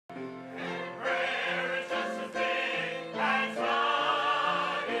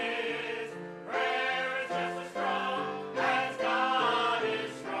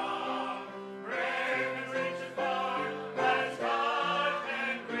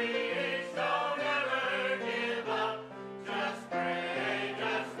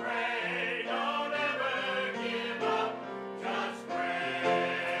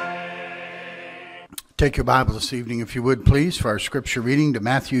Take your Bible this evening, if you would, please, for our scripture reading to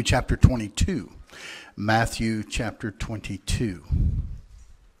Matthew chapter 22. Matthew chapter 22.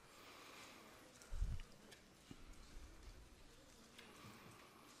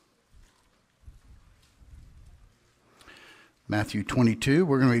 Matthew 22,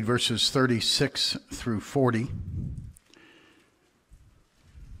 we're going to read verses 36 through 40.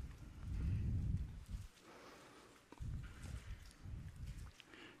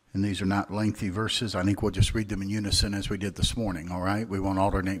 And these are not lengthy verses. I think we'll just read them in unison as we did this morning, all right? We won't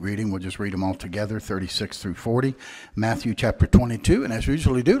alternate reading. We'll just read them all together, 36 through 40. Matthew chapter 22. And as we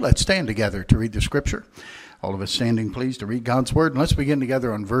usually do, let's stand together to read the scripture. All of us standing, please, to read God's word. And let's begin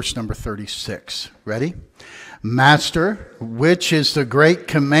together on verse number 36. Ready? Master, which is the great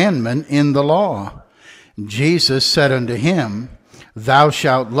commandment in the law? Jesus said unto him, Thou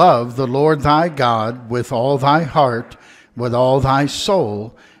shalt love the Lord thy God with all thy heart, with all thy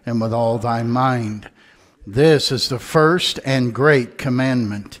soul, and with all thy mind. This is the first and great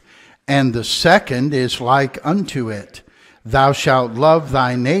commandment. And the second is like unto it. Thou shalt love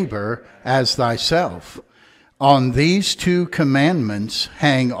thy neighbor as thyself. On these two commandments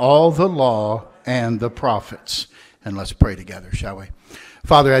hang all the law and the prophets. And let's pray together, shall we?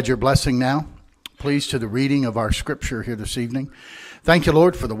 Father, add your blessing now, please, to the reading of our scripture here this evening. Thank you,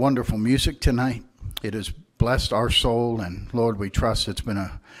 Lord, for the wonderful music tonight. It has blessed our soul, and Lord, we trust it's been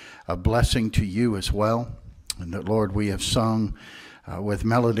a blessing to you as well, and that, Lord, we have sung with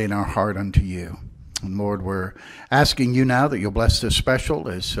melody in our heart unto you. And Lord, we're asking you now that you'll bless this special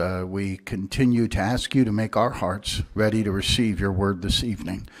as we continue to ask you to make our hearts ready to receive your word this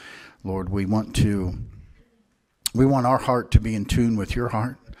evening. Lord, we want our heart to be in tune with your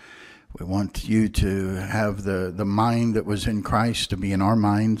heart. We want you to have the mind that was in Christ to be in our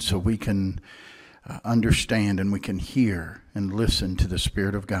mind, so we can understand and we can hear and listen to the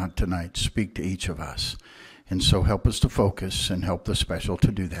Spirit of God tonight speak to each of us. And so help us to focus and help the special to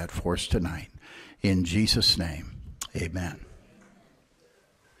do that for us tonight. In Jesus' name, amen.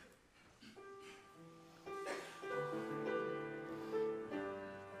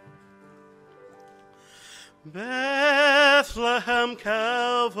 Bethlehem,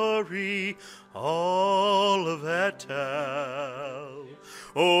 Calvary, all of that tell.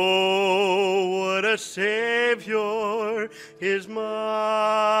 Oh, what a Savior is mine.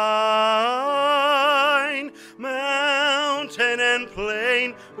 Mountain and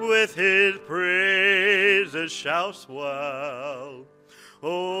plain with his praises shall swell.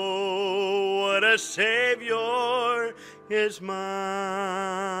 Oh, what a Savior is mine.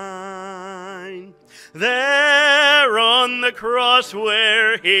 There on the cross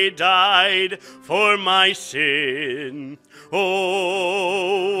where he died for my sin.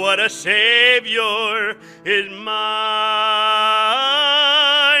 Oh, what a Savior is mine,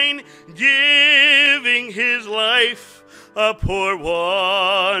 giving his life a poor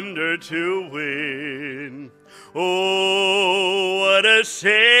wonder to win. Oh, what a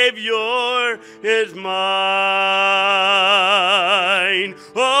Savior is mine.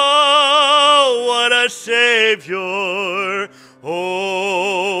 Oh, what a Savior.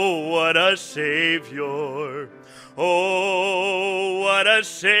 Oh, what a Savior. Oh, what a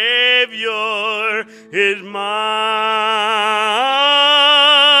Savior is mine.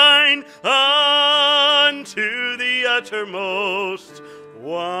 Unto the uttermost,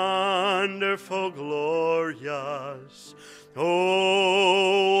 wonderful, glorious.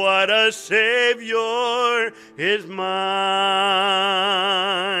 Oh, what a Savior is mine.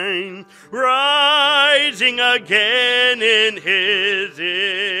 Rising again in his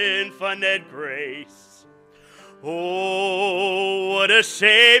infinite grace. Oh, what a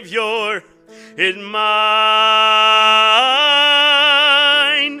Savior is mine,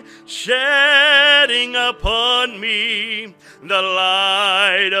 shedding upon me the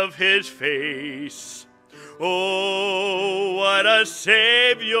light of his face. Oh, what a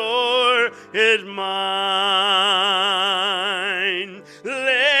Savior is mine,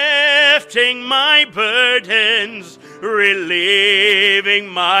 lifting my burdens, relieving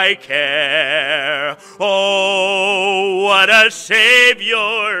my care. Oh, what a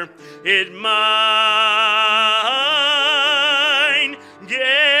Savior is mine,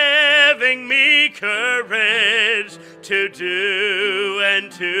 giving me courage to do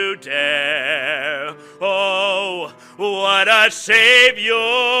and to dare. Oh, what a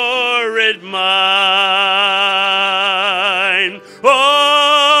Savior is mine.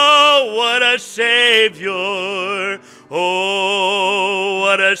 Oh, what a Savior. Oh,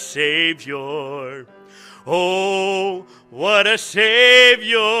 what a Savior. Oh, what a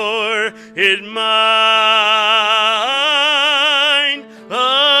Savior is mine.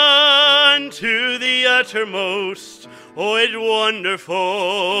 Unto the uttermost. Oh, it's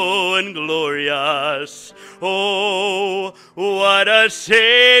wonderful and glorious. Oh, what a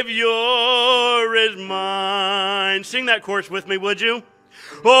Savior is mine. Sing that chorus with me, would you?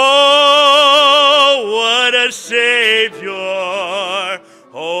 Oh, what a Savior.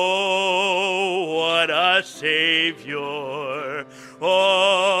 Oh, what a Savior.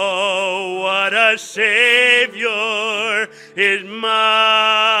 Oh, what a Savior is mine.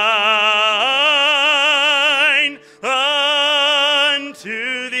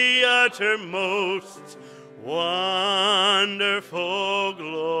 Unto the uttermost, wonderful,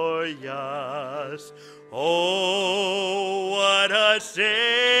 glorious. Oh, what a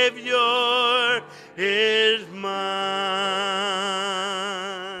Savior is mine.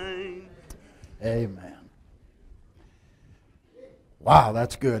 Amen. Wow,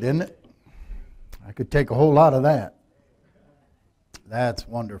 that's good, isn't it? I could take a whole lot of that. That's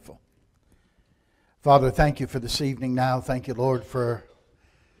wonderful. Father, thank you for this evening now. Thank you, Lord, for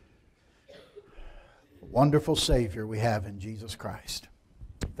a wonderful Savior we have in Jesus Christ.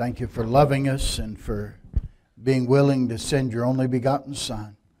 Thank you for loving us and for being willing to send your only begotten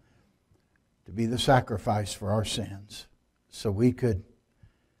Son to be the sacrifice for our sins so we could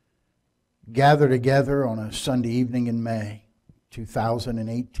gather together on a Sunday evening in May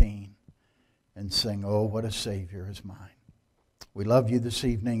 2018 and sing, "Oh, what a Savior is mine." We love you this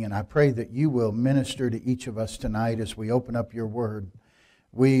evening, and I pray that you will minister to each of us tonight as we open up your word.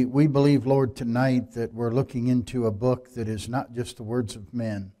 We believe, Lord, tonight that we're looking into a book that is not just the words of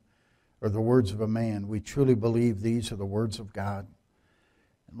men or the words of a man. We truly believe these are the words of God.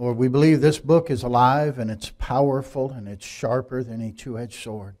 Lord, we believe this book is alive and it's powerful and it's sharper than a two-edged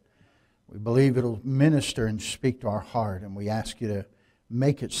sword. We believe it'll minister and speak to our heart, and we ask you to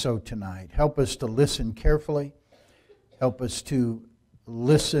make it so tonight. Help us to listen carefully. Help us to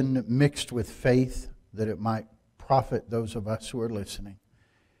listen mixed with faith, that it might profit those of us who are listening.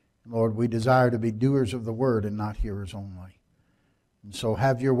 Lord, we desire to be doers of the word and not hearers only. And so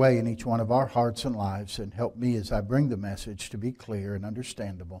have your way in each one of our hearts and lives, and help me as I bring the message to be clear and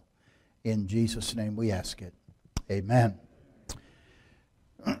understandable. In Jesus' name we ask it. Amen.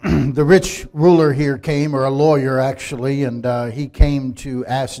 The rich ruler here came, or a lawyer actually, and he came to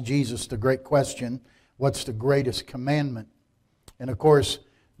ask Jesus the great question, what's the greatest commandment? And of course,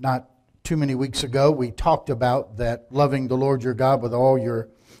 not too many weeks ago, we talked about that loving the Lord your God with all your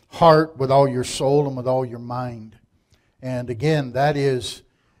heart, with all your soul, and with all your mind. And again, that is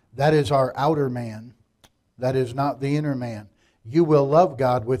our outer man. That is not the inner man. You will love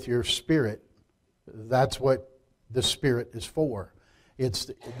God with your spirit. That's what the Spirit is for.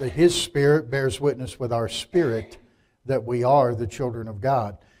 It's His Spirit bears witness with our spirit that we are the children of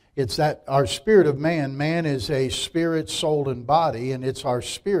God. It's that our spirit of man. Man is a spirit, soul, and body, and it's our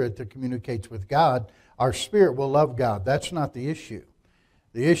spirit that communicates with God. Our spirit will love God. That's not the issue.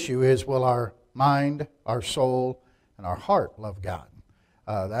 The issue is, will our mind, our soul, and our heart love God?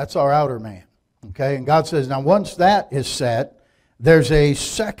 That's our outer man. Okay? And God says, now once that is set, there's a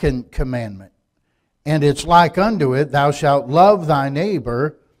second commandment. And it's like unto it, thou shalt love thy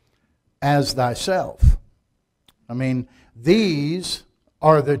neighbor as thyself. I mean, these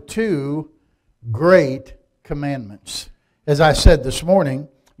are the two great commandments. As I said this morning,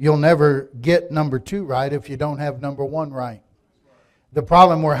 you'll never get number 2 right if you don't have number 1 right. The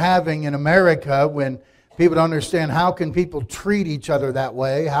problem we're having in America, when people don't understand how can people treat each other that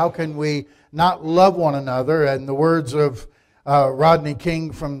way, how can we not love one another, and the words of Rodney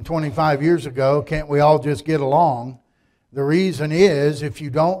King from 25 years ago, can't we all just get along? The reason is, if you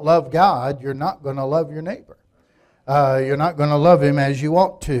don't love God, you're not going to love your neighbor. You're not going to love him as you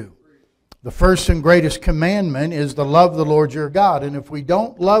ought to. The first and greatest commandment is to love the Lord your God. And if we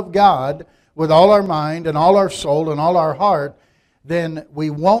don't love God with all our mind and all our soul and all our heart, then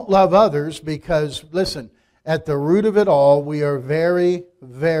we won't love others, because, listen, at the root of it all, we are very,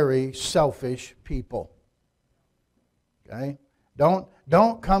 very selfish people. Okay?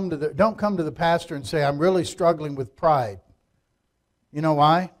 Don't come to the pastor and say, I'm really struggling with pride. You know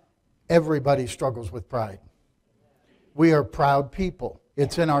why? Everybody struggles with pride. We are proud people.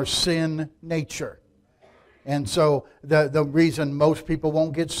 It's in our sin nature. And so the reason most people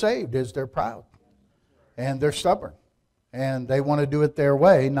won't get saved is they're proud. And they're stubborn. And they want to do it their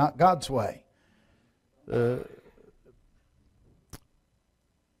way, not God's way. You're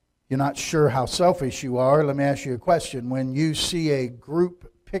not sure how selfish you are. Let me ask you a question. When you see a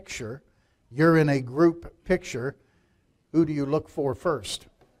group picture, you're in a group picture, who do you look for first?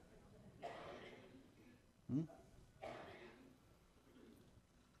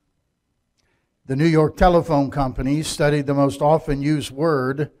 The New York Telephone Company studied the most often used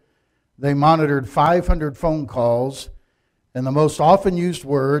word They monitored 500 phone calls, and the most often used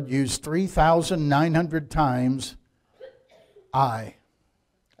word, used 3,900 times, I.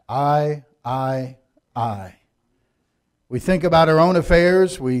 We think about our own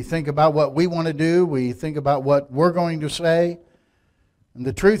affairs. We think about what we want to do. We think about what we're going to say. And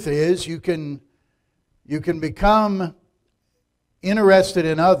the truth is, you can become interested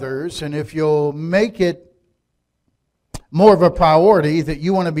in others, and if you'll make it more of a priority that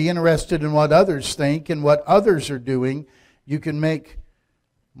you want to be interested in what others think and what others are doing, you can make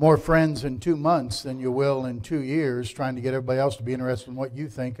more friends in 2 months than you will in 2 years trying to get everybody else to be interested in what you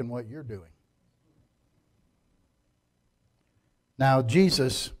think and what you're doing. Now,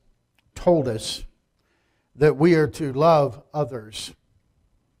 Jesus told us that we are to love others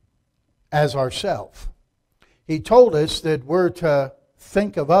as ourselves. He told us that we're to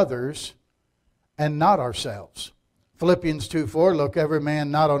think of others and not ourselves. Philippians 2:4, look, every man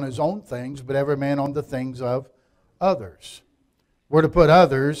not on his own things, but every man on the things of others. We're to put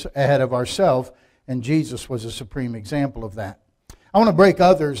others ahead of ourselves, and Jesus was a supreme example of that. I want to break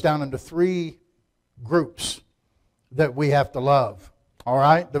others down into 3 groups that we have to love. All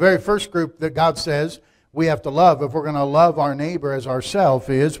right? The very first group that God says we have to love, if we're going to love our neighbor as ourselves,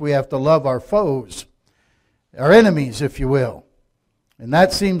 is we have to love our foes, our enemies, if you will. And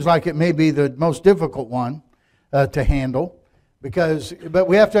that seems like it may be the most difficult one to handle, but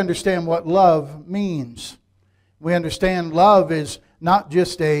we have to understand what love means. We understand love is not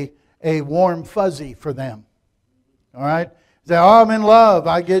just a warm fuzzy for them. All right? Say, oh, I'm in love,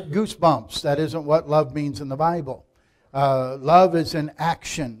 I get goosebumps. That isn't what love means in the Bible. Love is an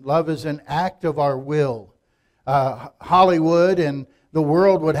action. Love is an act of our will. Hollywood and the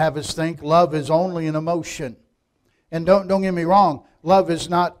world would have us think love is only an emotion. And don't get me wrong, love is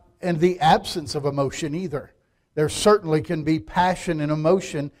not in the absence of emotion either. There certainly can be passion and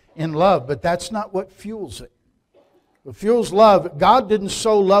emotion in love, but that's not what fuels it. What fuels love, God didn't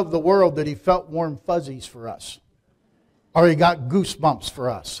so love the world that He felt warm fuzzies for us, or He got goosebumps for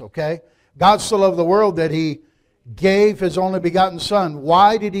us, okay? God so loved the world that He gave His only begotten Son.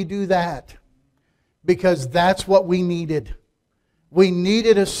 Why did He do that? Because that's what we needed. We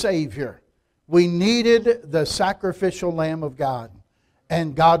needed a Savior. We needed the sacrificial Lamb of God.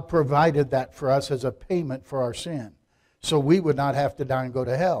 And God provided that for us as a payment for our sin, so we would not have to die and go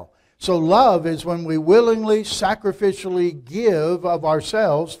to hell. So love is when we willingly, sacrificially give of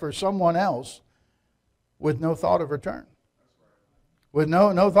ourselves for someone else with no thought of return. With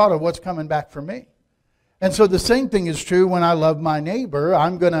no thought of what's coming back for me. And so the same thing is true when I love my neighbor.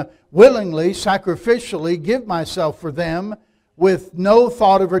 I'm going to willingly, sacrificially give myself for them with no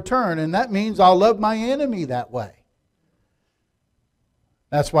thought of return. And that means I'll love my enemy that way.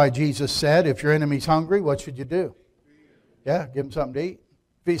 That's why Jesus said, if your enemy's hungry, what should you do? Yeah, give him something to eat.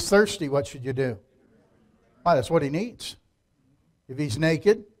 If he's thirsty, what should you do? Well, that's what he needs. If he's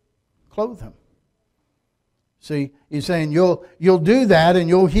naked, clothe him. See, he's saying you'll do that and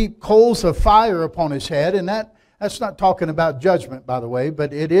you'll heap coals of fire upon his head. And that's not talking about judgment, by the way,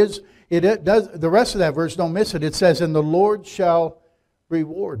 but it does. The rest of that verse, don't miss it. It says, and the Lord shall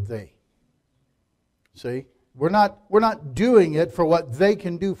reward thee. See? We're not doing it for what they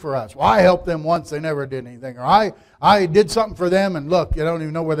can do for us. Well, I helped them once, they never did anything. Or I did something for them and look, you don't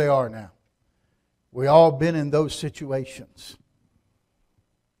even know where they are now. We all been in those situations.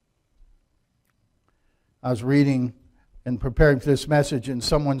 I was reading and preparing for this message, and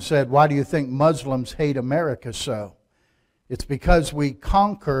someone said, why do you think Muslims hate America so? It's because we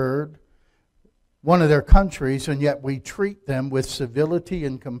conquered one of their countries, and yet we treat them with civility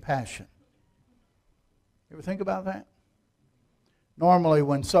and compassion. You ever think about that? Normally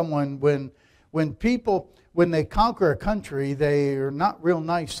when they conquer a country, they are not real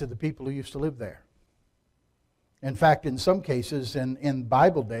nice to the people who used to live there. In fact, in some cases, in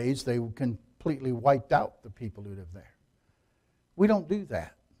Bible days, they completely wiped out the people who lived there. We don't do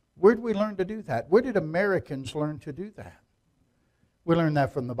that. Where did we learn to do that? Where did Americans learn to do that? We learned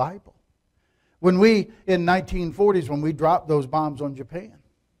that from the Bible. In 1940s, when we dropped those bombs on Japan,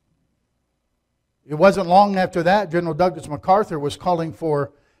 it wasn't long after that, General Douglas MacArthur was calling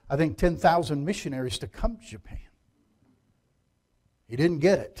for, I think, 10,000 missionaries to come to Japan. He didn't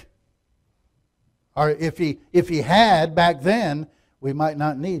get it. Or if he had back then, we might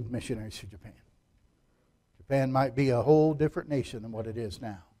not need missionaries to Japan. Japan might be a whole different nation than what it is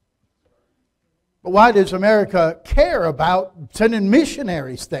now. But why does America care about sending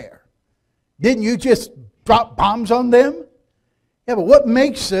missionaries there? Didn't you just drop bombs on them? Yeah, but what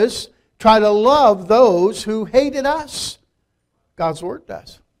makes us try to love those who hated us? God's Word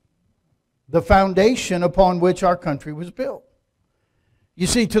does. The foundation upon which our country was built. You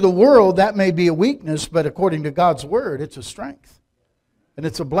see, to the world, that may be a weakness, but according to God's Word, it's a strength. And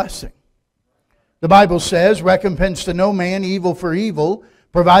it's a blessing. The Bible says, recompense to no man evil for evil.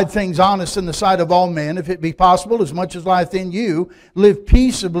 Provide things honest in the sight of all men. If it be possible, as much as lieth in you, live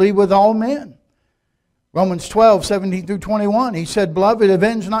peaceably with all men. Romans 12, 17 through 21. He said, Beloved,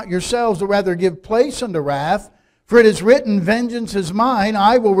 avenge not yourselves, but rather give place unto wrath. For it is written, Vengeance is mine,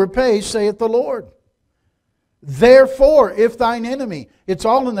 I will repay, saith the Lord. Therefore, if thine enemy, it's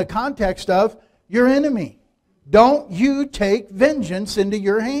all in the context of your enemy. Don't you take vengeance into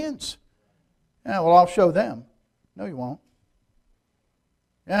your hands. Yeah, well, I'll show them. No, you won't.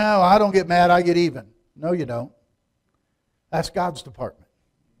 Yeah, well, I don't get mad, I get even. No, you don't. That's God's department.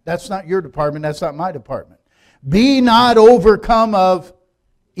 That's not your department, that's not my department. Be not overcome of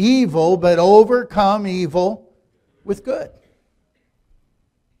evil, but overcome evil with good.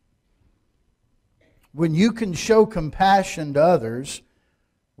 When you can show compassion to others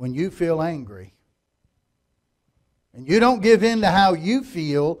when you feel angry, and you don't give in to how you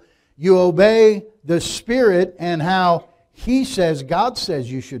feel, you obey the Spirit and how He says, God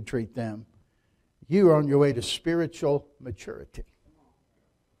says you should treat them, you are on your way to spiritual maturity.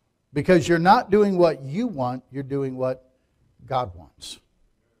 Because you're not doing what you want, you're doing what God wants.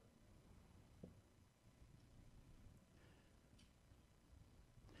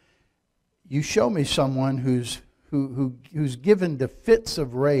 You show me someone who's given to fits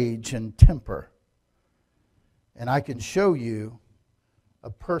of rage and temper, and I can show you a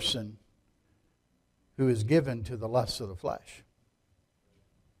person who is given to the lusts of the flesh.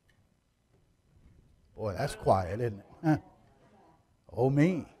 Boy, that's quiet, isn't it? Huh. Oh,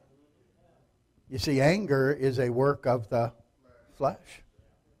 me. You see, anger is a work of the flesh.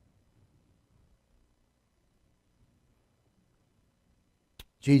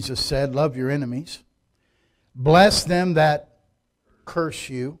 Jesus said, love your enemies. Bless them that curse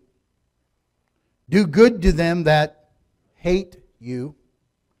you. Do good to them that hate you.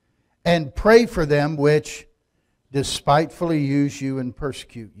 And pray for them which despitefully use you and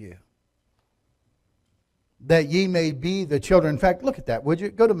persecute you. That ye may be the children. In fact, look at that, would you?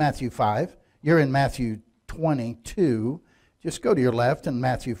 Go to Matthew 5. You're in Matthew 22. Just go to your left in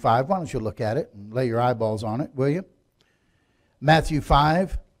Matthew 5. Why don't you look at it and lay your eyeballs on it, will you? Matthew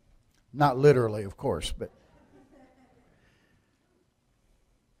 5. Not literally, of course, but...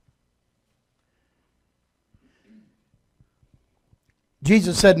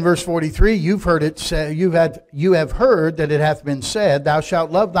 Jesus said in verse 43, you've heard it say, you have heard that it hath been said, thou shalt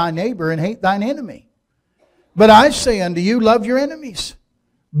love thy neighbor and hate thine enemy. But I say unto you, love your enemies.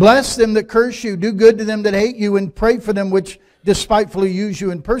 Bless them that curse you, do good to them that hate you, and pray for them which despitefully use you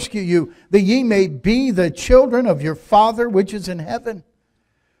and persecute you, that ye may be the children of your Father which is in heaven.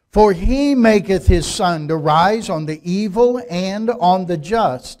 For He maketh His sun to rise on the evil and on the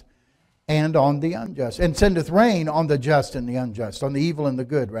just, and on the unjust, and sendeth rain on the just and the unjust, on the evil and the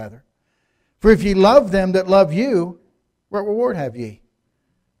good, rather. For if ye love them that love you, what reward have ye?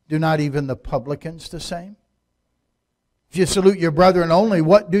 Do not even the publicans the same? If you salute your brethren only,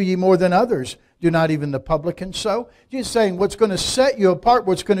 what do ye more than others? Do not even the publicans so? He's saying what's going to set you apart,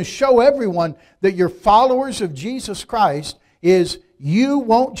 what's going to show everyone that you're followers of Jesus Christ is you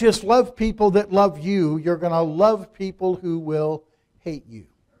won't just love people that love you, you're going to love people who will hate you.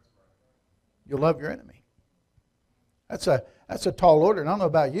 You'll love your enemy. That's a tall order. And I don't know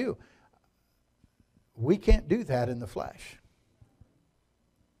about you. We can't do that in the flesh.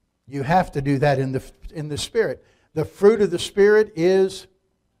 You have to do that in the Spirit. The fruit of the Spirit is,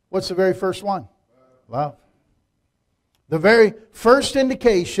 what's the very first one? Love. The very first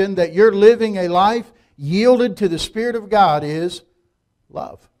indication that you're living a life yielded to the Spirit of God is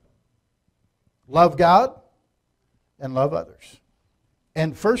love. Love God and love others.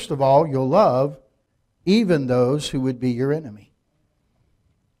 And first of all, you'll love even those who would be your enemy.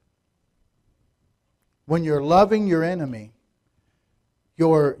 When you're loving your enemy,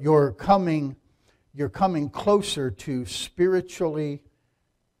 you're coming closer to spiritual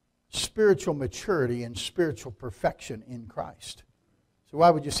maturity and spiritual perfection in Christ. So why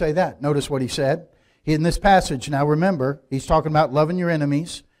would you say that? Notice what he said. In this passage, now remember, he's talking about loving your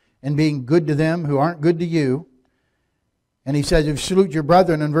enemies and being good to them who aren't good to you. And he says, if you salute your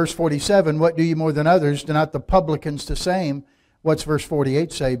brethren in verse 47, what do ye more than others? Do not the publicans the same? What's verse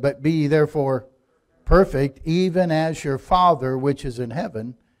 48 say? But be ye therefore perfect, even as your Father which is in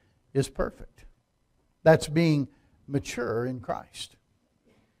heaven is perfect. That's being mature in Christ.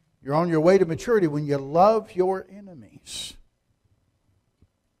 You're on your way to maturity when you love your enemies.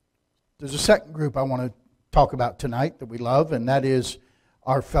 There's a second group I want to talk about tonight that we love, and that is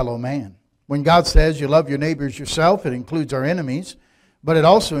our fellow man. When God says you love your neighbors yourself, it includes our enemies. but it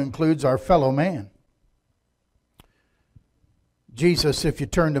also includes our fellow man. Jesus, if you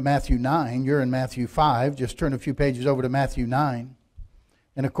turn to Matthew 9, you're in Matthew 5, just turn a few pages over to Matthew 9.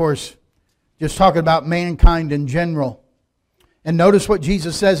 And of course, just talking about mankind in general. And notice what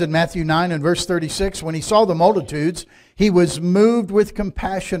Jesus says in Matthew 9 and verse 36. When he saw the multitudes, he was moved with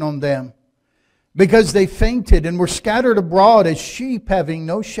compassion on them, because they fainted and were scattered abroad as sheep having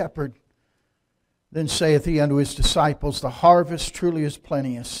no shepherd. Then saith he unto his disciples, the harvest truly is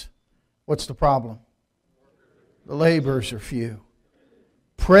plenteous. What's the problem? The laborers are few.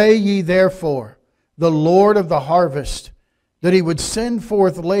 Pray ye therefore the Lord of the harvest, that he would send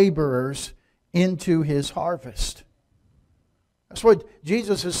forth laborers into his harvest. That's what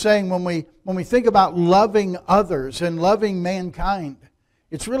Jesus is saying when we think about loving others and loving mankind.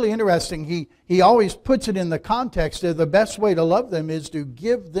 It's really interesting. He always puts it in the context of the best way to love them is to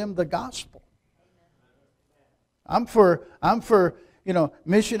give them the gospel. I'm for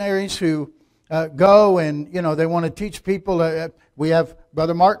missionaries who go and they want to teach people. We have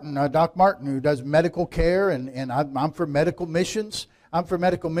Brother Martin, Doc Martin, who does medical care, and I'm for medical missions. I'm for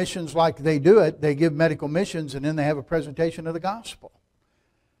medical missions like they do it. They give medical missions, and then they have a presentation of the gospel.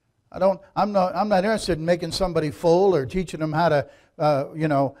 I'm not interested in making somebody full or teaching them how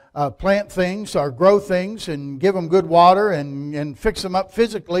to plant things or grow things and give them good water and fix them up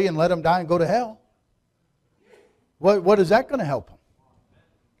physically and let them die and go to hell. What is that going to help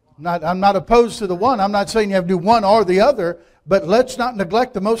them? I'm not opposed to the one. I'm not saying you have to do one or the other, but let's not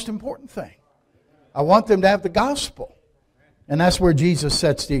neglect the most important thing. I want them to have the gospel. And that's where Jesus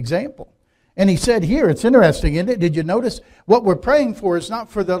sets the example. And he said here, it's interesting, isn't it? Did you notice what we're praying for is not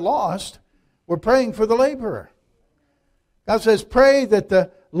for the lost. We're praying for the laborer. God says, pray that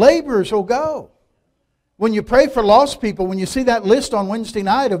the laborers will go. When you pray for lost people, when you see that list on Wednesday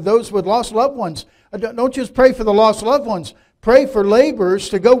night of those with lost loved ones, don't just pray for the lost loved ones. Pray for laborers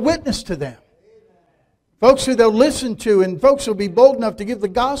to go witness to them. Folks who they'll listen to, and folks who will be bold enough to give the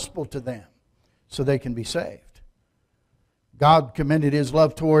gospel to them so they can be saved. God commended His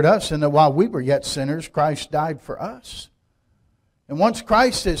love toward us, and that while we were yet sinners, Christ died for us. And once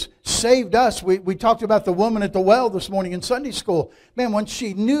Christ has saved us, we talked about the woman at the well this morning in Sunday school. Man, once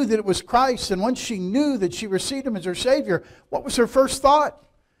she knew that it was Christ, and once she knew that she received Him as her Savior, what was her first thought?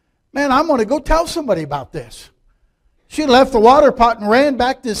 Man, I'm going to go tell somebody about this. She left the water pot and ran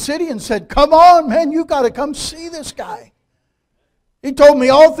back to the city and said, come on, man, you got to come see this guy. He told me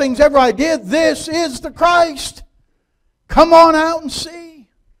all things ever I did. This is the Christ. Come on out and see.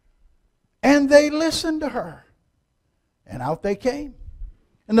 And they listened to her. And out they came.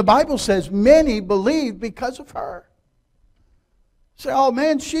 And the Bible says many believed because of her. Say, oh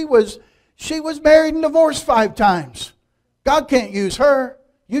man, she was married and divorced 5 times. God can't use her.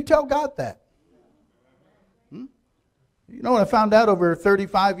 You tell God that. You know what I found out over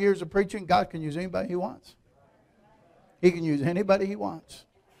 35 years of preaching? God can use anybody He wants. He can use anybody He wants.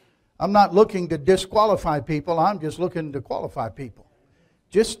 I'm not looking to disqualify people. I'm just looking to qualify people.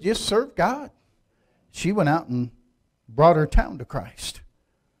 Just serve God. She went out and brought her town to Christ.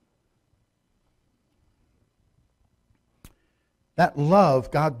 That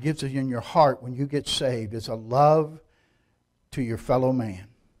love God gives you in your heart when you get saved is a love to your fellow man,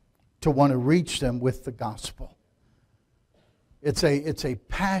 to want to reach them with the gospel. It's a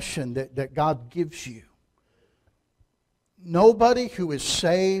passion that God gives you. Nobody who is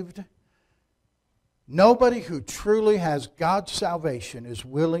saved, nobody who truly has God's salvation is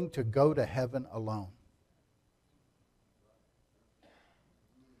willing to go to heaven alone.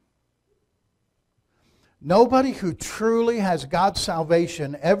 Nobody who truly has God's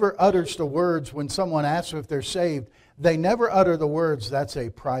salvation ever utters the words when someone asks if they're saved. They never utter the words, that's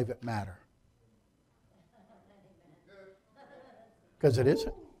a private matter. Because it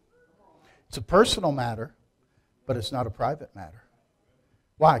isn't. It's a personal matter, but it's not a private matter.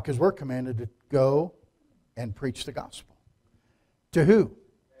 Why? Because we're commanded to go and preach the gospel. To who?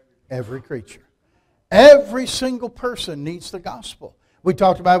 Every creature. Every single person needs the gospel. We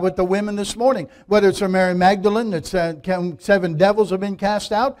talked about it with the women this morning. Whether it's Mary Magdalene, that 7 devils have been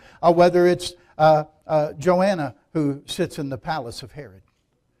cast out, or whether it's Joanna who sits in the palace of Herod.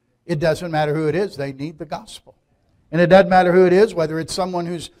 It doesn't matter who it is. They need the gospel. And it doesn't matter who it is, whether it's someone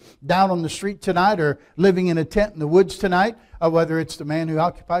who's down on the street tonight or living in a tent in the woods tonight, or whether it's the man who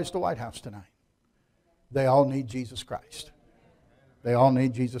occupies the White House tonight. They all need Jesus Christ. They all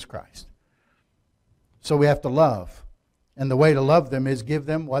need Jesus Christ. So we have to love. And the way to love them is give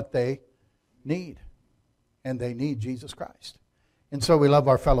them what they need. And they need Jesus Christ. And so we love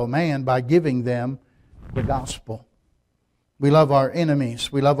our fellow man by giving them the gospel. We love our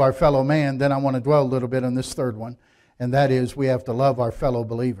enemies. We love our fellow man. Then I want to dwell a little bit on this third one. and that is we have to love our fellow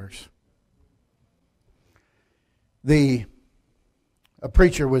believers. A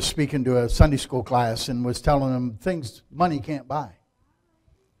preacher was speaking to a Sunday school class and was telling them things money can't buy.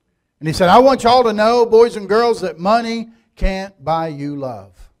 And he said, I want y'all to know, boys and girls, that money can't buy you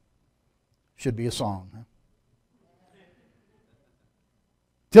love. Should be a song. Huh?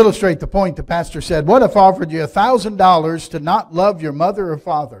 To illustrate the point, the pastor said, what if I offered you $1,000 to not love your mother or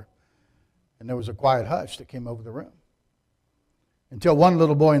father? And there was a quiet hush that came over the room. Until one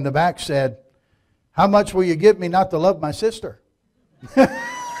little boy in the back said, how much will you give me not to love my sister?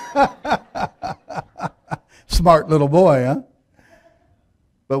 Smart little boy, huh?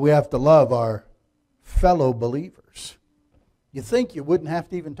 But we have to love our fellow believers. You think you wouldn't have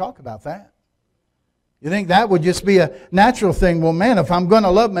to even talk about that? You think that would just be a natural thing? Well, man, if I'm going to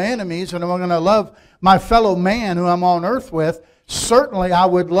love my enemies and I'm going to love my fellow man who I'm on earth with, certainly I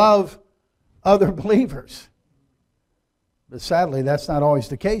would love other believers. But sadly, that's not always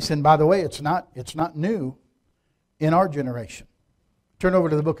the case. And by the way, it's not new in our generation. Turn over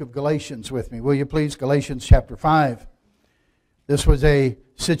to the book of Galatians with me, will you please? Galatians chapter 5. This was a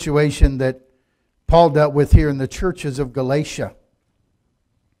situation that Paul dealt with here in the churches of Galatia.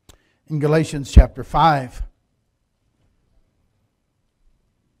 In Galatians chapter 5.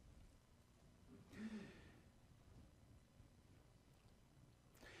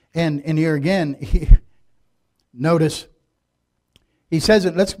 And here again, notice, he says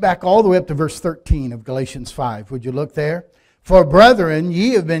it, let's back all the way up to verse 13 of Galatians 5. Would you look there? For brethren,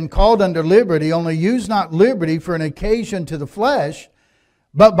 ye have been called unto liberty, only use not liberty for an occasion to the flesh,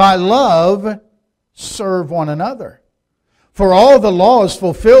 but by love serve one another. For all the law is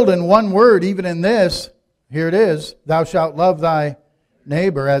fulfilled in one word, even in this, here it is, thou shalt love thy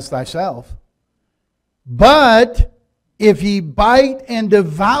neighbor as thyself. But if ye bite and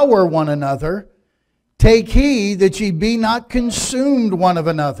devour one another, take heed that ye be not consumed one of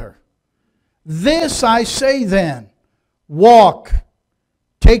another. This I say then, walk,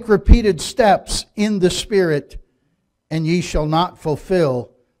 take repeated steps in the Spirit, and ye shall not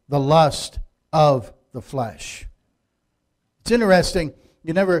fulfill the lust of the flesh. It's interesting.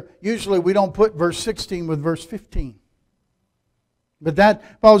 Usually we don't put verse 16 with verse 15. But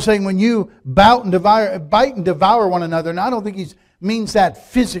that, Paul's saying, when you bite and devour one another, and I don't think he means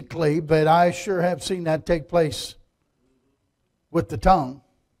that physically, but I sure have seen that take place with the tongue.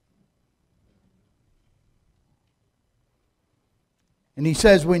 And he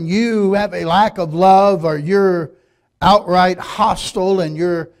says, when you have a lack of love, or you're outright hostile and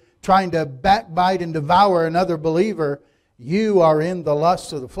you're trying to backbite and devour another believer, you are in the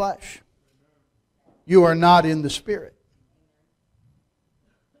lust of the flesh. You are not in the Spirit.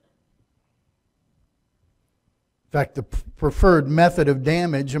 In fact, the preferred method of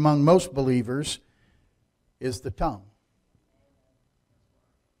damage among most believers is the tongue.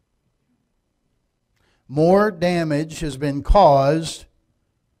 More damage has been caused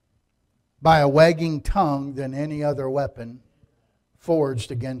by a wagging tongue than any other weapon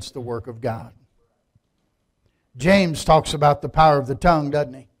forged against the work of God. James talks about the power of the tongue,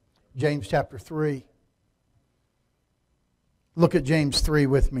 doesn't he? James chapter 3. Look at James 3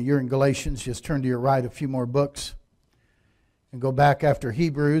 with me. You're in Galatians. Just turn to your right a few more books. And go back after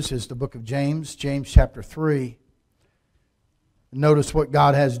Hebrews is the book of James. James chapter 3. Notice what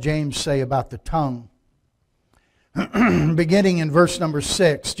God has James say about the tongue. Beginning in verse number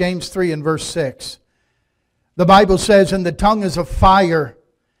 6. James 3 and verse 6. The Bible says, and the tongue is a fire,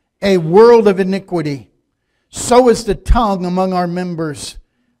 a world of iniquity. So is the tongue among our members,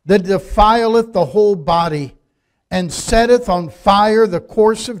 that defileth the whole body, and setteth on fire the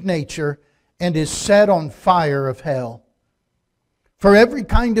course of nature, and is set on fire of hell. For every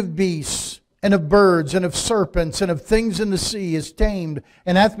kind of beasts, and of birds, and of serpents, and of things in the sea is tamed,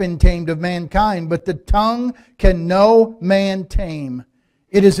 and hath been tamed of mankind. But the tongue can no man tame.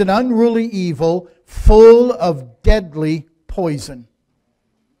 It is an unruly evil, full of deadly poison.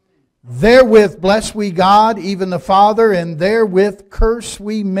 Therewith bless we God, even the Father, and therewith curse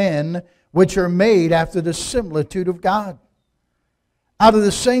we men, which are made after the similitude of God. Out of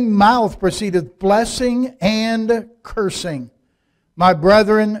the same mouth proceedeth blessing and cursing. My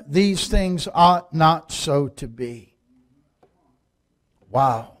brethren, these things ought not so to be.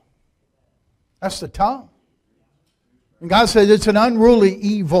 Wow. That's the tongue. And God says it's an unruly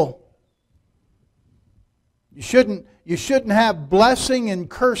evil. You shouldn't have blessing and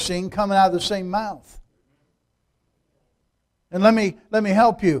cursing coming out of the same mouth. And let me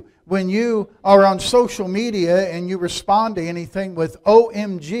help you. When you are on social media and you respond to anything with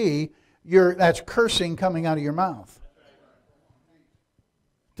OMG, that's cursing coming out of your mouth.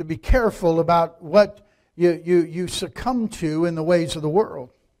 To be careful about what you succumb to in the ways of the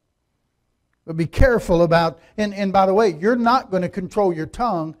world. But be careful about, and by the way, you're not going to control your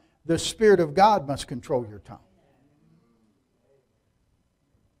tongue. The Spirit of God must control your tongue.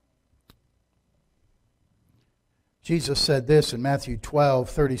 Jesus said this in Matthew 12,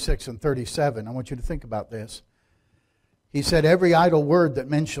 36 and 37. I want you to think about this. He said, every idle word that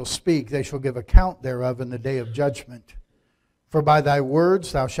men shall speak, they shall give account thereof in the day of judgment. For by thy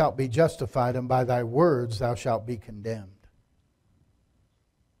words thou shalt be justified, and by thy words thou shalt be condemned.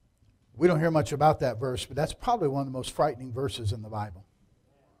 We don't hear much about that verse, but that's probably one of the most frightening verses in the Bible.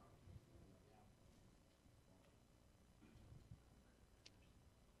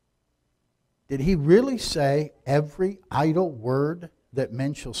 Did he really say every idle word that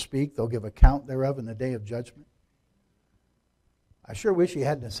men shall speak, they'll give account thereof in the day of judgment? I sure wish he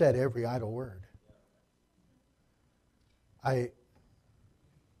hadn't said every idle word. I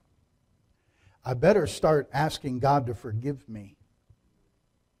better start asking God to forgive me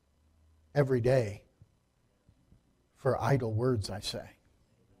every day for idle words I say.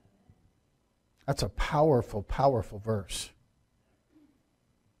 That's a powerful, powerful verse.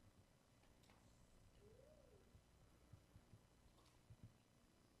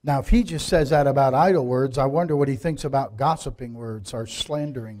 Now, if he just says that about idle words, I wonder what he thinks about gossiping words or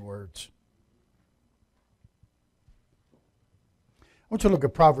slandering words. I want you to look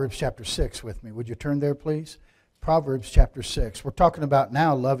at Proverbs chapter 6 with me. Would you turn there, please? Proverbs chapter 6. We're talking about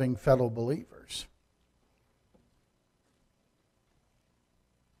now loving fellow believers.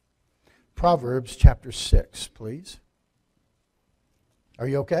 Proverbs chapter 6, please. Are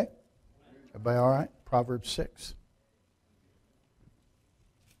you okay? Everybody all right? Proverbs 6.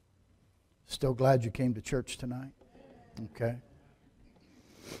 Still glad you came to church tonight? Okay.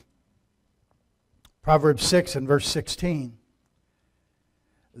 Proverbs 6 and verse 16.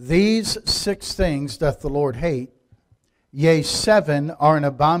 These 6 things doth the Lord hate, yea, 7 are an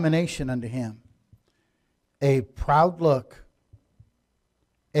abomination unto him. A proud look,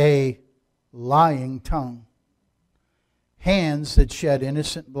 a lying tongue, hands that shed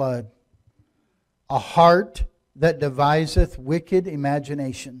innocent blood, a heart that deviseth wicked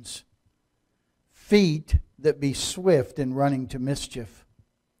imaginations, feet that be swift in running to mischief,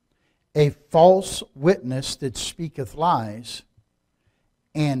 a false witness that speaketh lies,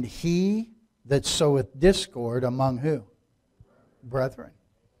 and he that soweth discord among who? Brethren.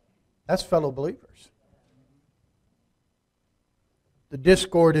 That's fellow believers. The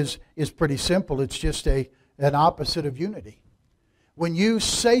discord is pretty simple. It's just an opposite of unity. When you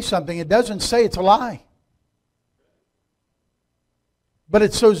say something, it doesn't say it's a lie. But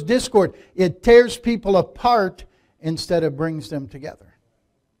it sows discord. It tears people apart instead of brings them together.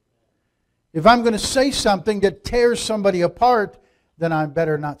 If I'm going to say something that tears somebody apart, then I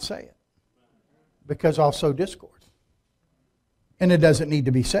better not say it. Because I'll sow discord. And it doesn't need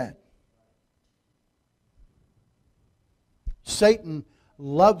to be said. Satan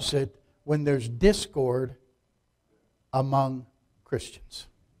loves it when there's discord among Christians.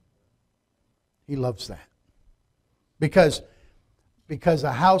 He loves that. Because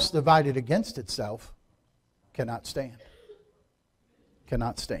a house divided against itself cannot stand.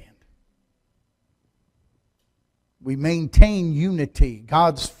 Cannot stand. We maintain unity.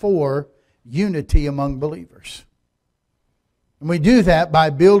 God's for unity among believers. And we do that by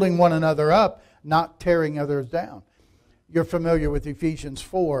building one another up, not tearing others down. You're familiar with Ephesians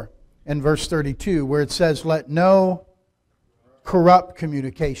 4 and verse 32, where it says, let no corrupt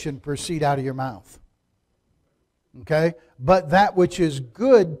communication proceed out of your mouth. Okay? But that which is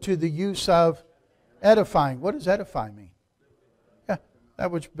good to the use of edifying. What does edify mean? Yeah, that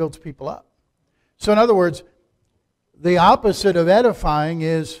which builds people up. So in other words, the opposite of edifying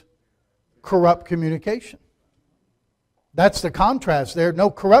is corrupt communication. That's the contrast there.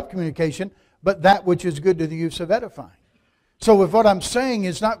 No corrupt communication, but that which is good to the use of edifying. So if what I'm saying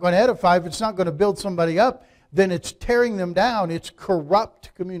is not going to edify, if it's not going to build somebody up, then it's tearing them down. It's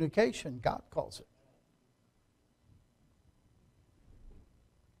corrupt communication, God calls it.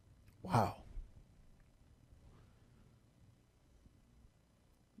 Wow.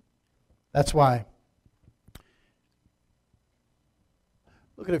 That's why.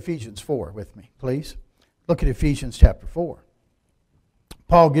 Look at Ephesians 4 with me, please. Look at Ephesians chapter 4.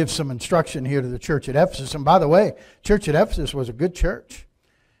 Paul gives some instruction here to the church at Ephesus. And by the way, church at Ephesus was a good church.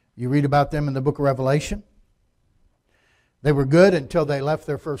 You read about them in the book of Revelation. They were good until they left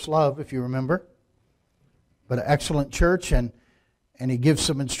their first love, if you remember. But an excellent church, and he gives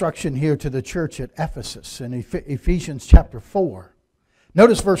some instruction here to the church at Ephesus in Ephesians chapter 4.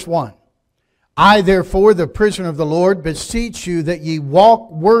 Notice verse 1. I, therefore, the prisoner of the Lord, beseech you that ye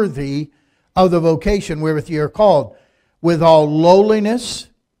walk worthy of the vocation wherewith ye are called, with all lowliness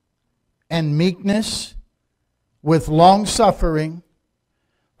and meekness, with long suffering,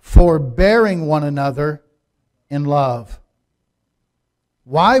 forbearing one another in love.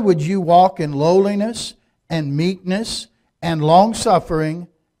 Why would you walk in lowliness and meekness and long suffering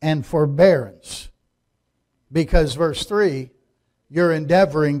and forbearance? Because verse 3, you're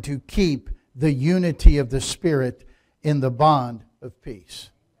endeavoring to keep the unity of the Spirit in the bond of peace.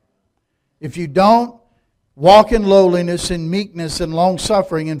 If you don't walk in lowliness and meekness and long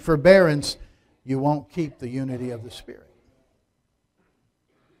suffering and forbearance, you won't keep the unity of the Spirit.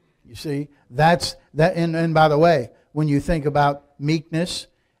 You see, that's that. And by the way, when you think about meekness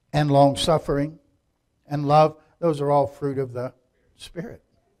and long suffering and love, those are all fruit of the Spirit.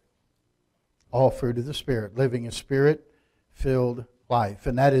 All fruit of the Spirit, living a Spirit-filled life.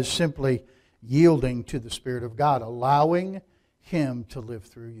 And that is simply yielding to the Spirit of God, allowing Him to live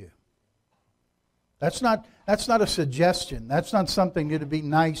through you. That's not a suggestion. That's not something that would be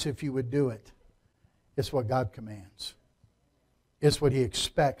nice if you would do it. It's what God commands. It's what He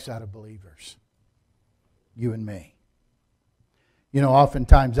expects out of believers. You and me. You know,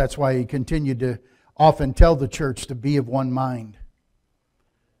 oftentimes that's why He continued to often tell the church to be of one mind.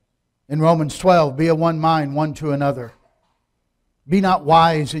 In Romans 12, be of one mind, one to another. Be not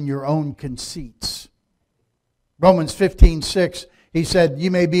wise in your own conceits. Romans 15:6, he said,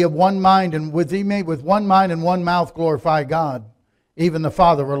 you may be of one mind, and with one mind and one mouth glorify God, even the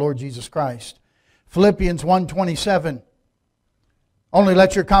Father of our Lord Jesus Christ. Philippians 1:27, only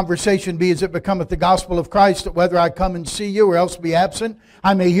let your conversation be as it becometh the gospel of Christ, that whether I come and see you or else be absent,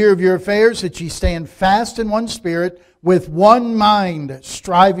 I may hear of your affairs, that ye stand fast in one spirit, with one mind,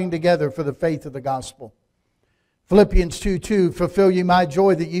 striving together for the faith of the gospel. Philippians 2:2, fulfill ye my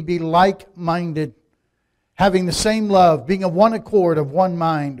joy, that ye be like-minded, having the same love, being of one accord, of one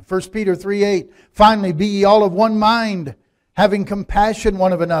mind. 1 Peter 3:8, finally, be ye all of one mind, having compassion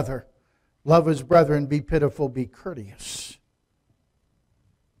one of another. Love as brethren, be pitiful, be courteous.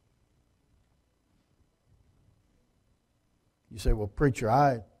 You say, well, preacher,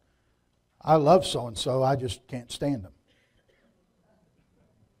 I love so-and-so, I just can't stand them.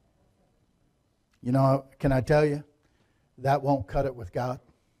 You know, can I tell you? That won't cut it with God.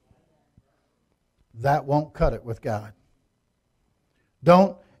 That won't cut it with God.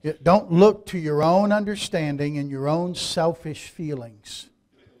 Don't look to your own understanding and your own selfish feelings.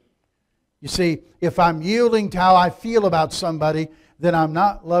 You see, if I'm yielding to how I feel about somebody, then I'm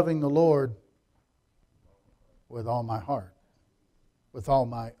not loving the Lord with all my heart, with all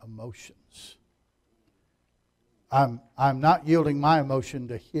my emotions. I'm not yielding my emotion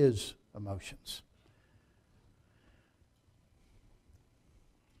to His emotions.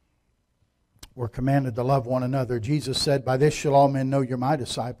 We're commanded to love one another. Jesus said, by this shall all men know you're my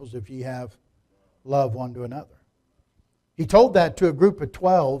disciples, if ye have love one to another. He told that to a group of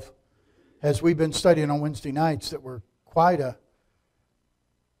 12, as we've been studying on Wednesday nights, that were quite a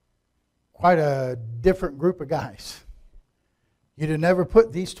different group of guys. You'd have never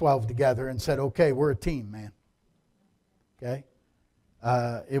put these 12 together and said, okay, we're a team, man. Okay?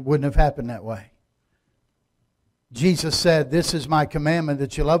 It wouldn't have happened that way. Jesus said, this is my commandment,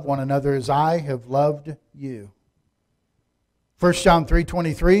 that you love one another as I have loved you. 1 John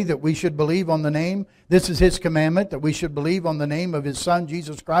 3:23, that we should believe on the name. This is His commandment, that we should believe on the name of His Son,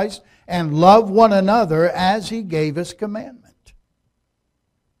 Jesus Christ, and love one another as He gave us commandment.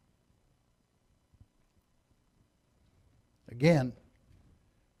 Again,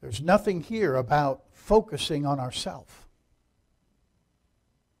 there's nothing here about focusing on ourselves.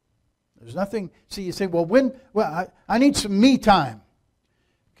 There's nothing. See, you say, well, I need some me time.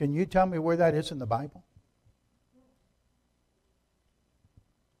 Can you tell me where that is in the Bible?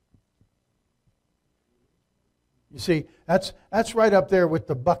 You see, that's right up there with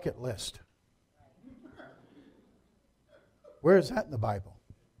the bucket list. Where is that in the Bible?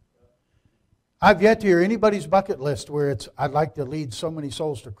 I've yet to hear anybody's bucket list where it's, I'd like to lead so many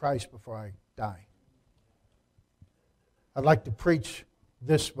souls to Christ before I die. I'd like to preach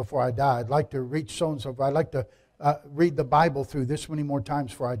this before I die. I'd like to reach so-and-so. I'd like to read the Bible through this many more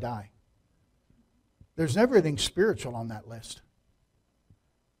times before I die. There's never anything spiritual on that list.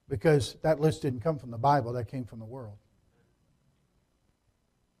 Because that list didn't come from the Bible, that came from the world.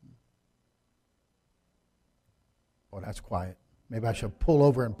 Well, that's quiet. Maybe I should pull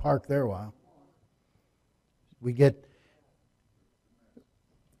over and park there a while.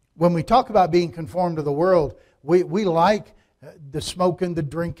 When we talk about being conformed to the world, we like the smoking, the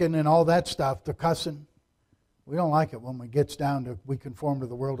drinking, and all that stuff, the cussing. We don't like it when it gets down to we conform to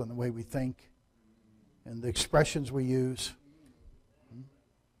the world in the way we think and the expressions we use.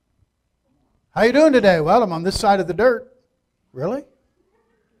 How you doing today? Well, I'm on this side of the dirt. Really?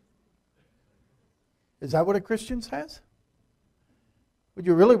 Is that what a Christian says? Would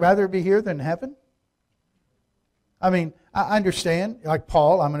you really rather be here than heaven? I mean, I understand, like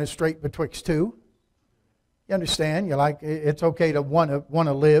Paul, I'm in a strait betwixt two. You understand? You're like, it's okay to want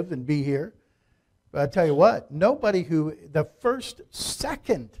to live and be here. But I tell you what, nobody who, the first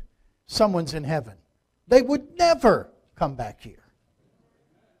second someone's in heaven, they would never come back here.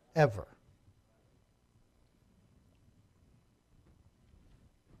 Ever.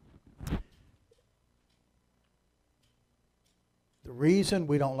 The reason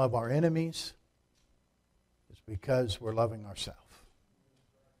we don't love our enemies is because we're loving ourselves.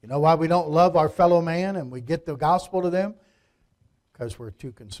 You know why we don't love our fellow man and we get the gospel to them? Because we're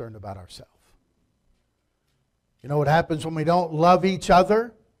too concerned about ourselves. You know what happens when we don't love each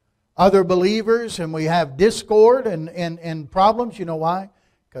other, other believers, and we have discord and problems? You know why?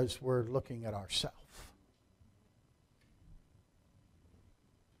 Because we're looking at ourselves.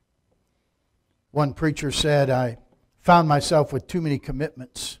 One preacher said, I found myself with too many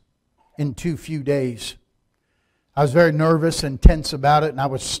commitments in too few days. I was very nervous and tense about it, and I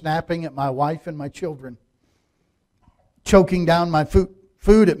was snapping at my wife and my children, choking down my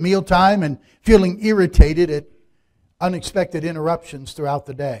food at mealtime and feeling irritated at unexpected interruptions throughout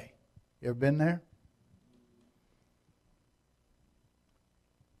the day. You ever been there?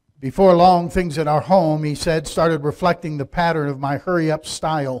 Before long, things at our home, he said, started reflecting the pattern of my hurry-up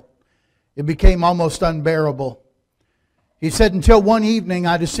style. It became almost unbearable. He said, until one evening,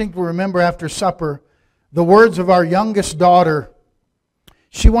 I distinctly remember after supper, the words of our youngest daughter.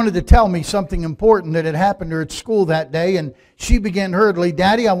 She wanted to tell me something important that had happened to her at school that day, and she began hurriedly,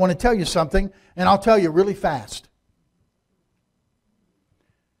 Daddy, I want to tell you something, and I'll tell you really fast.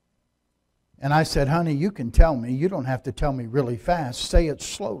 And I said, honey, you can tell me. You don't have to tell me really fast. Say it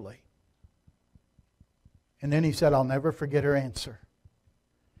slowly. And then he said, I'll never forget her answer.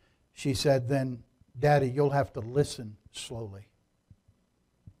 She said, then, Daddy, you'll have to listen slowly.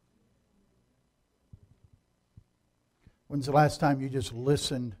 When's the last time you just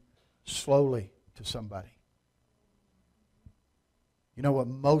listened slowly to somebody? You know what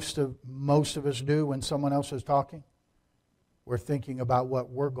most of us do when someone else is talking? We're thinking about what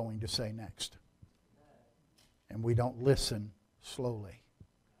we're going to say next. And we don't listen slowly.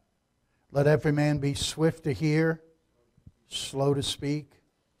 Let every man be swift to hear, slow to speak,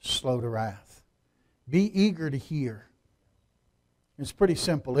 slow to wrath. Be eager to hear. It's pretty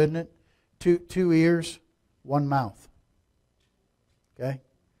simple, isn't it? Two ears, one mouth. Okay?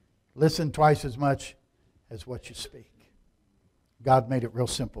 Listen twice as much as what you speak. God made it real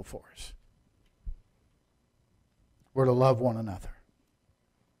simple for us. We're to love one another.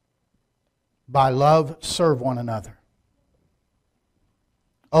 By love, serve one another.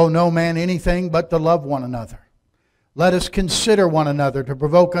 Owe no man anything but to love one another. Let us consider one another to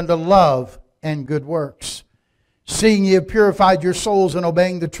provoke unto love and good works, seeing ye have purified your souls in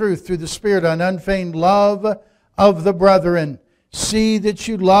obeying the truth through the Spirit and unfeigned love of the brethren. See that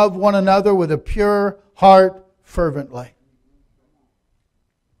you love one another with a pure heart fervently.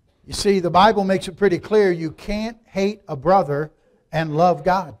 You see, the Bible makes it pretty clear you can't hate a brother and love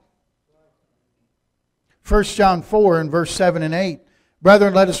God. 1 John 4 and verse 7 and 8.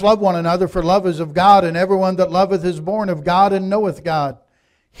 Brethren, let us love one another, for love is of God, and everyone that loveth is born of God and knoweth God.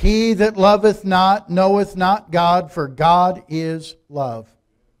 He that loveth not knoweth not God, for God is love.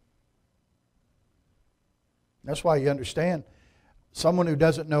 That's why you understand. Someone who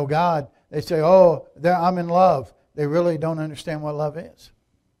doesn't know God, they say, oh, I'm in love. They really don't understand what love is.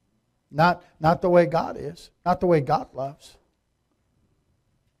 Not the way God is. Not the way God loves.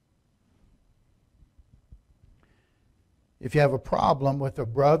 If you have a problem with a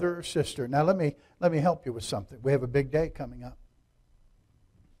brother or sister, now let me help you with something. We have a big day coming up.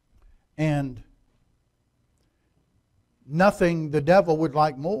 And nothing the devil would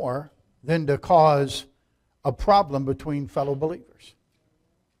like more than to cause a problem between fellow believers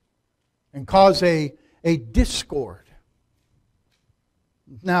and cause a discord.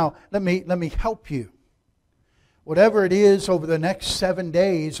 Now, let me help you. Whatever it is over the next 7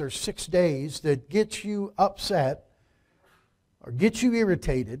 days or 6 days that gets you upset or gets you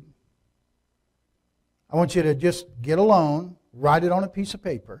irritated, I want you to just get alone, write it on a piece of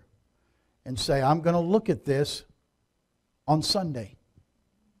paper, and say, I'm going to look at this on Sunday,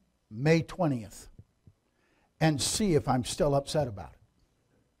 May 20th, and see if I'm still upset about it.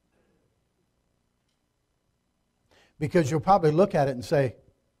 Because you'll probably look at it and say,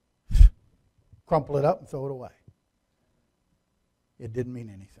 crumple it up and throw it away. It didn't mean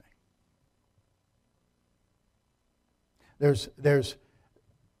anything. There's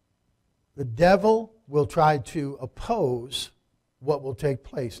The devil will try to oppose what will take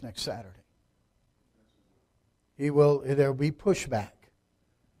place next Saturday. There will be pushback.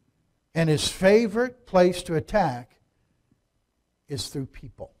 And his favorite place to attack is through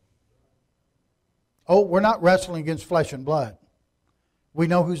people. Oh, we're not wrestling against flesh and blood. We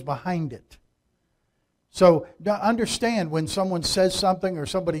know who's behind it. So understand when someone says something or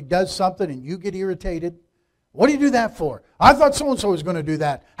somebody does something and you get irritated, what do you do that for? I thought so-and-so was going to do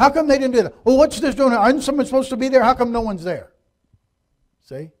that. How come they didn't do that? Well, what's this doing? Aren't someone supposed to be there? How come no one's there?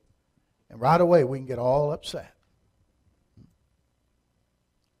 See? And right away we can get all upset.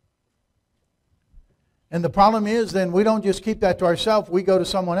 And the problem is then we don't just keep that to ourselves. We go to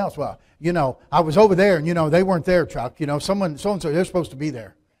someone else. Well, I was over there and, they weren't there, Chuck. Someone, so-and-so, they're supposed to be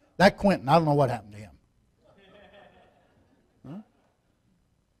there. That Quentin, I don't know what happened to him. Huh?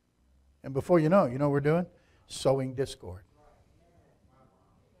 And before you know what we're doing? Sowing discord.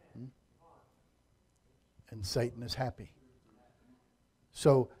 And Satan is happy.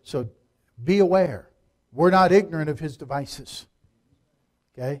 So be aware. We're not ignorant of his devices.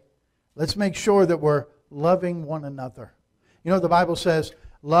 Okay? Let's make sure that we're loving one another. The Bible says,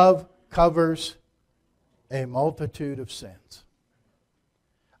 love covers a multitude of sins.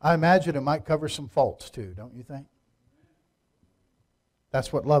 I imagine it might cover some faults too, don't you think?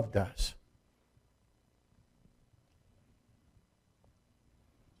 That's what love does.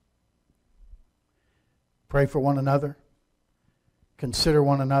 Pray for one another. Consider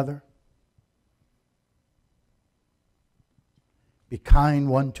one another. Be kind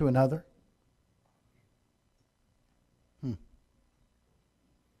one to another.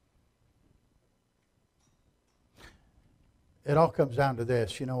 It all comes down to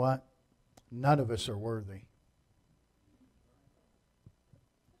this. You know what? None of us are worthy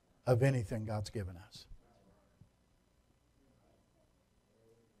of anything God's given us.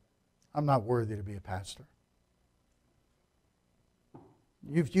 I'm not worthy to be a pastor.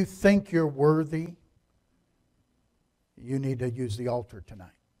 If you think you're worthy, you need to use the altar tonight.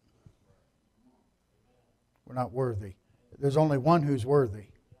 We're not worthy. There's only one who's worthy,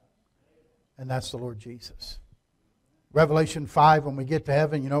 and that's the Lord Jesus. Revelation 5, when we get to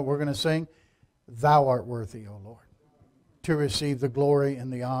heaven, you know what we're going to sing? Thou art worthy, O Lord, to receive the glory and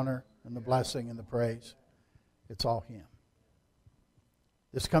the honor and the blessing and the praise. It's all Him.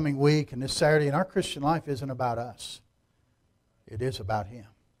 This coming week and this Saturday, and our Christian life isn't about us. It is about Him.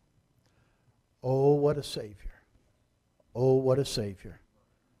 Oh, what a Savior. Oh, what a Savior.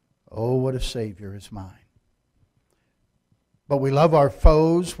 Oh, what a Savior is mine. But we love our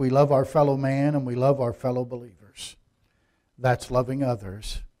foes, we love our fellow man, and we love our fellow believers. That's loving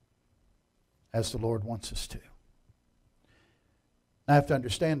others as the Lord wants us to. I have to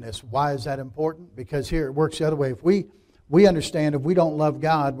understand this. Why is that important? Because here it works the other way. If we understand if we don't love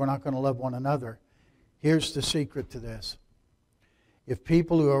God, we're not going to love one another. Here's the secret to this. If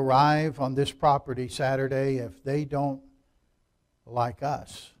people who arrive on this property Saturday, if they don't like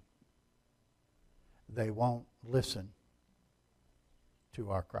us, they won't listen to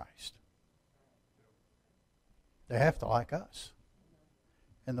our Christ. They have to like us.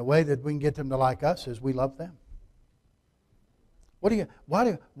 And the way that we can get them to like us is we love them. Why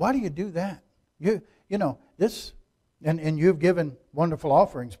do you do that? You know, this, and you've given wonderful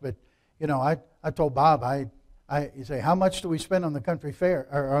offerings, but, I told Bob, you say, how much do we spend on the country fair,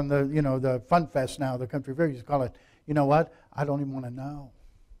 or on the, the Fun Fest now, the country fair, you just call it, you know what? I don't even want to know.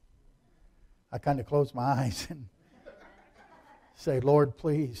 I kind of close my eyes and say, Lord,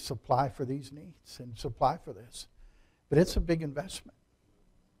 please supply for these needs and supply for this. But it's a big investment.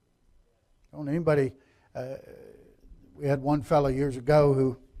 Don't anybody, we had one fellow years ago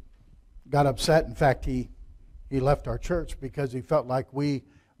who got upset. In fact, he left our church because he felt like we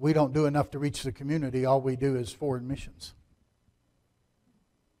don't do enough to reach the community. All we do is foreign missions.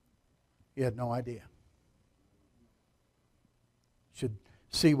 He had no idea. Should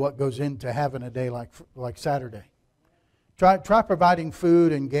see what goes into having a day like Saturday. Try providing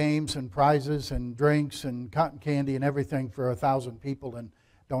food and games and prizes and drinks and cotton candy and everything for 1,000 people, and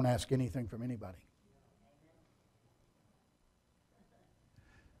don't ask anything from anybody.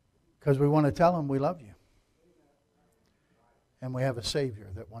 Because we want to tell them we love you. And we have a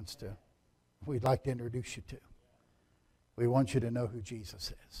Savior that we'd like to introduce you to. We want you to know who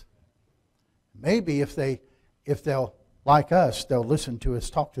Jesus is. Maybe if they'll like us, they'll listen to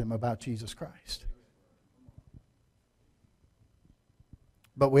us talk to them about Jesus Christ.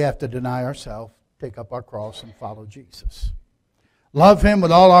 But we have to deny ourselves, take up our cross, and follow Jesus. Love Him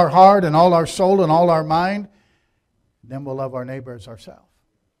with all our heart and all our soul and all our mind. Then we'll love our neighbor as ourselves.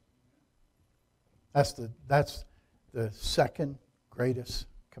 That's the second greatest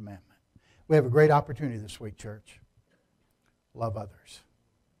commandment. We have a great opportunity this week, church. Love others.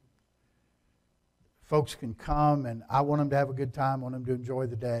 Folks can come, and I want them to have a good time. I want them to enjoy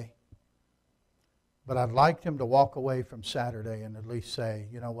the day. But I'd like them to walk away from Saturday and at least say,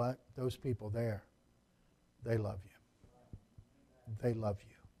 you know what? Those people there, they love you. They love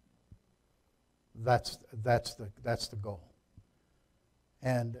you. That's the goal.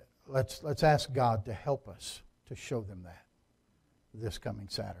 And let's ask God to help us to show them that this coming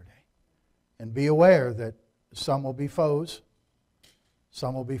Saturday. And be aware that some will be foes,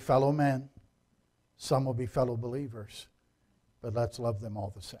 some will be fellow men, some will be fellow believers, but let's love them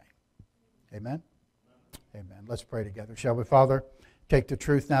all the same. Amen? Amen. Let's pray together, shall we? Father, take the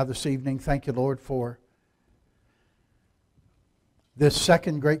truth now this evening. Thank you, Lord, for this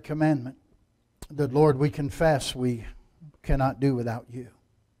second great commandment that, Lord, we confess we cannot do without you.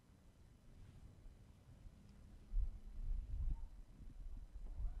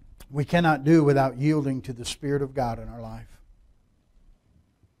 We cannot do without yielding to the Spirit of God in our life.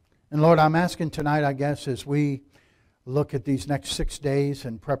 And Lord, I'm asking tonight, I guess, as we look at these next 6 days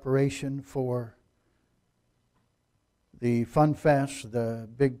in preparation for the Fun Fest, the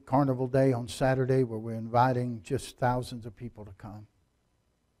big carnival day on Saturday, where we're inviting just thousands of people to come.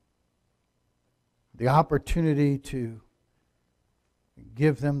 The opportunity to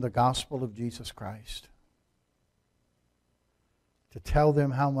give them the gospel of Jesus Christ. To tell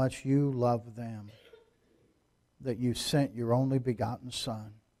them how much you love them. That you sent your only begotten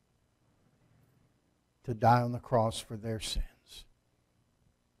Son to die on the cross for their sins.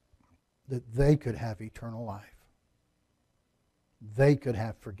 That they could have eternal life. They could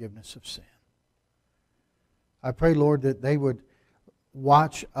have forgiveness of sin. I pray, Lord, that they would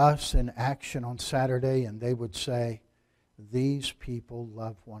watch us in action on Saturday and they would say, these people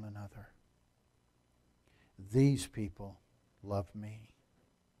love one another. These people love me.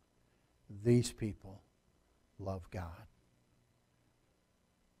 These people love God.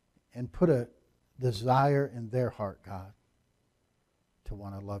 And put a desire in their heart, God, to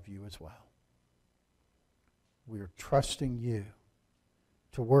want to love you as well. We are trusting you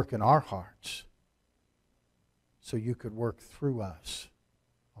to work in our hearts so you could work through us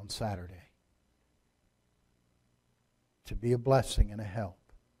on Saturday to be a blessing and a help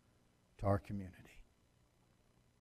to our community.